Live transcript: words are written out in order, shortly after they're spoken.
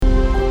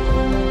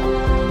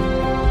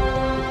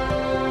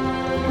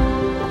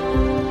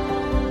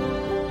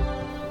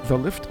The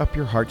Lift Up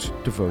Your Hearts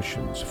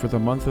devotions for the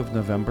month of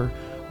November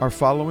are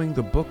following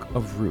the Book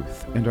of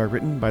Ruth and are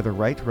written by the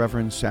Right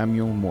Reverend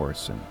Samuel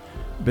Morrison,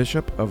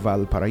 Bishop of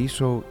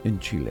Valparaiso in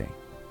Chile.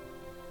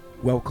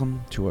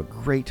 Welcome to a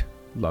great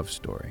love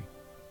story.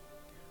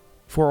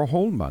 For a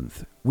whole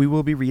month, we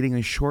will be reading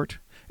a short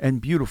and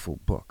beautiful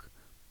book,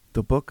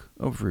 the Book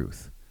of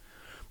Ruth.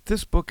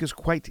 This book is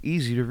quite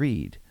easy to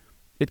read.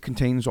 It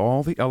contains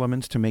all the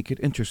elements to make it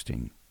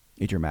interesting,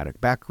 a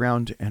dramatic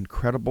background and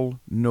credible,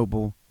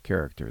 noble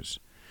characters.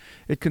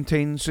 It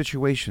contains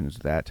situations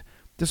that,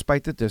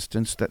 despite the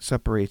distance that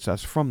separates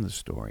us from the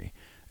story,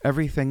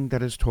 everything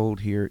that is told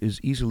here is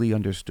easily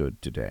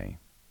understood today.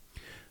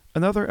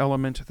 Another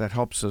element that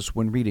helps us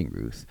when reading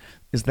Ruth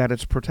is that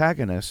its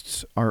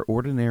protagonists are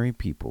ordinary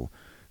people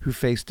who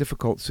face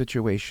difficult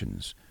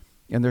situations,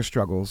 and their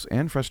struggles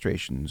and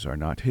frustrations are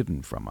not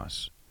hidden from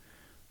us.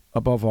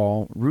 Above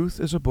all, Ruth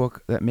is a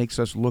book that makes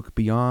us look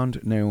beyond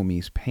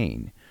Naomi's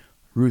pain,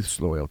 Ruth's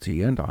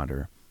loyalty and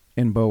honor,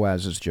 and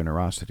Boaz's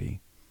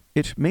generosity.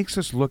 It makes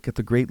us look at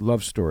the great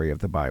love story of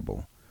the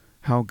Bible,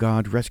 how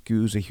God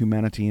rescues a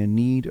humanity in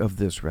need of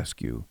this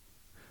rescue,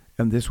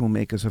 and this will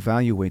make us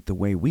evaluate the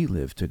way we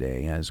live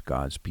today as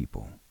God's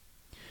people.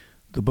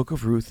 The book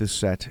of Ruth is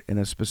set in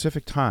a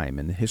specific time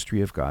in the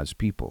history of God's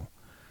people.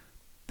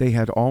 They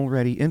had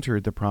already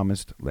entered the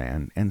promised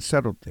land and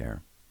settled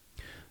there.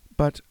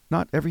 But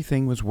not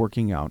everything was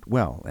working out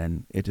well,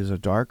 and it is a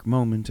dark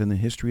moment in the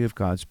history of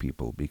God's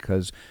people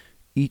because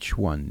each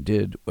one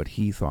did what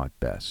he thought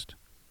best.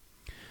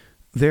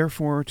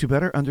 Therefore, to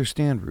better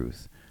understand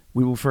Ruth,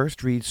 we will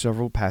first read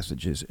several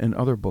passages in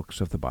other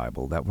books of the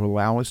Bible that will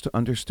allow us to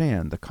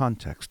understand the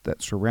context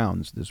that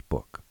surrounds this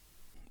book.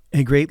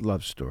 A great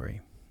love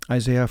story.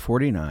 Isaiah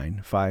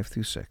 49,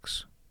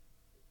 5-6.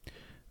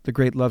 The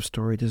great love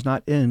story does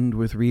not end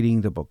with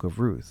reading the book of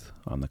Ruth.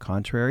 On the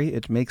contrary,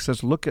 it makes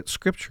us look at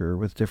Scripture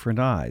with different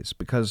eyes,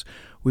 because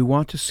we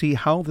want to see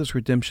how this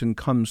redemption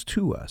comes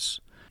to us.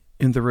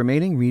 In the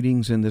remaining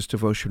readings in this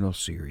devotional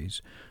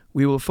series,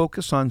 we will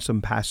focus on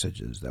some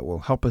passages that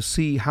will help us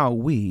see how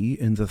we,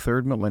 in the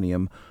third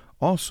millennium,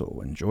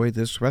 also enjoy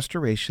this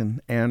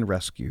restoration and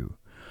rescue.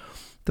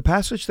 The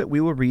passage that we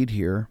will read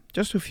here,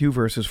 just a few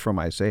verses from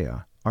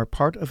Isaiah, are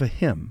part of a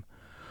hymn,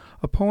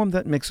 a poem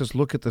that makes us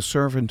look at the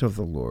servant of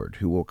the Lord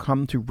who will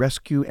come to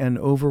rescue an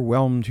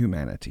overwhelmed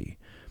humanity.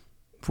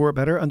 For a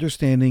better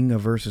understanding of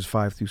verses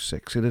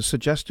 5-6, it is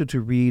suggested to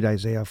read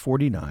Isaiah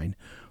 49,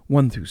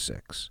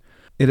 1-6.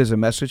 It is a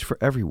message for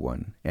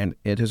everyone, and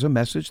it is a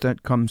message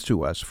that comes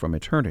to us from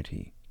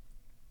eternity.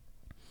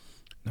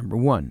 Number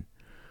 1.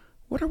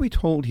 What are we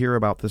told here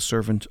about the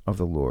servant of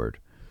the Lord?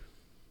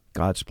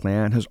 God's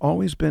plan has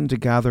always been to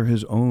gather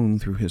his own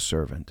through his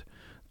servant,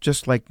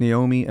 just like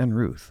Naomi and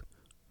Ruth.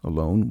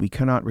 Alone, we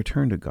cannot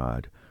return to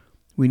God.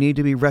 We need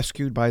to be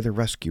rescued by the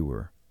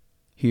rescuer.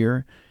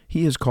 Here,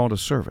 he is called a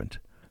servant.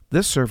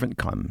 This servant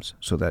comes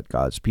so that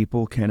God's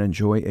people can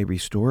enjoy a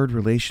restored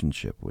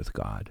relationship with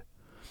God.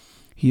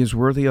 He is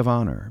worthy of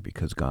honor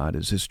because God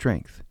is his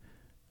strength.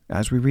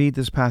 As we read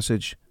this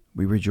passage,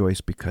 we rejoice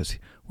because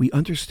we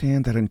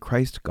understand that in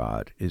Christ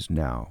God is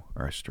now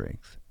our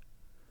strength.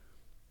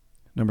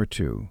 Number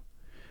 2,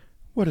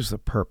 what is the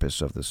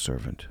purpose of the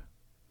servant?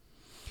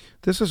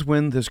 This is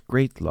when this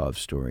great love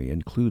story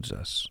includes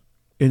us.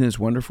 In his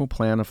wonderful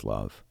plan of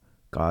love,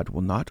 God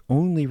will not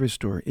only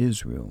restore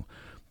Israel,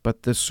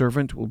 but this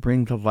servant will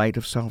bring the light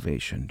of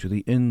salvation to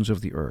the ends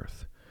of the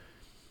earth.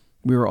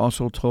 We are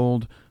also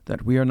told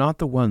that we are not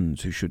the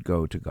ones who should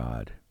go to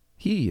God.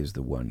 He is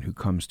the one who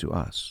comes to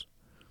us.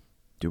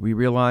 Do we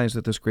realize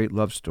that this great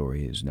love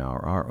story is now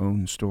our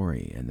own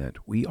story and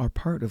that we are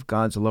part of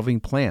God's loving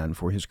plan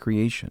for his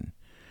creation?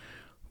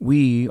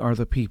 We are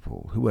the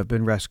people who have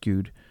been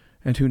rescued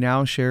and who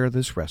now share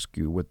this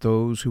rescue with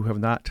those who have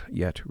not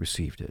yet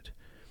received it.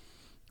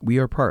 We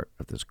are part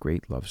of this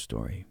great love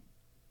story.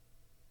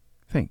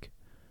 Think.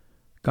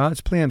 God's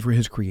plan for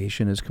his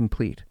creation is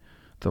complete.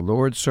 The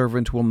Lord's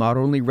servant will not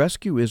only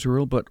rescue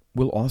Israel, but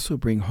will also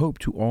bring hope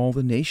to all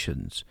the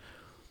nations.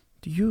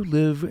 Do you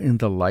live in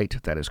the light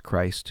that is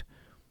Christ?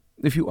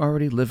 If you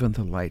already live in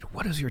the light,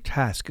 what is your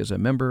task as a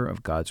member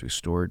of God's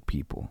restored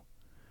people?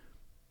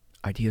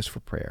 Ideas for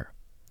prayer.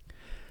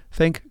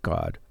 Thank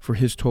God for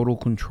his total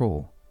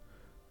control.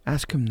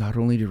 Ask him not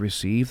only to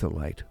receive the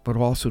light, but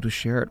also to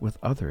share it with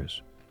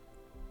others.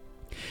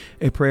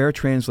 A prayer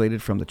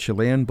translated from the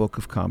Chilean Book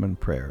of Common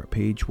Prayer,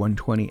 page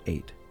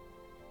 128.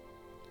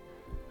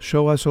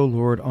 Show us, O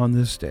Lord, on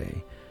this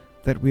day,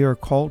 that we are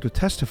called to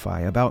testify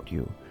about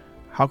you.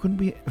 How can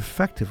we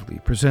effectively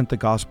present the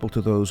gospel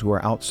to those who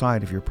are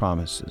outside of your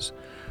promises?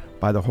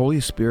 By the Holy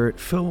Spirit,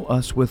 fill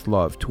us with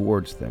love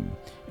towards them,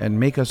 and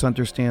make us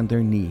understand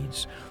their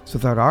needs, so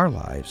that our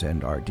lives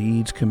and our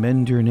deeds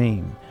commend your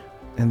name,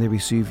 and they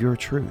receive your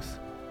truth.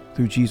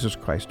 Through Jesus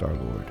Christ our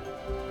Lord.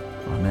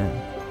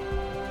 Amen.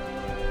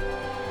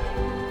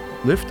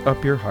 Lift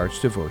Up Your Hearts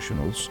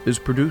devotionals is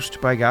produced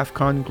by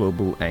GAFCON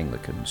Global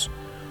Anglicans.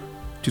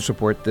 To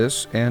support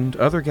this and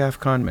other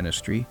GAFCON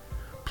ministry,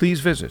 please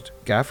visit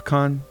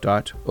gafcon.org.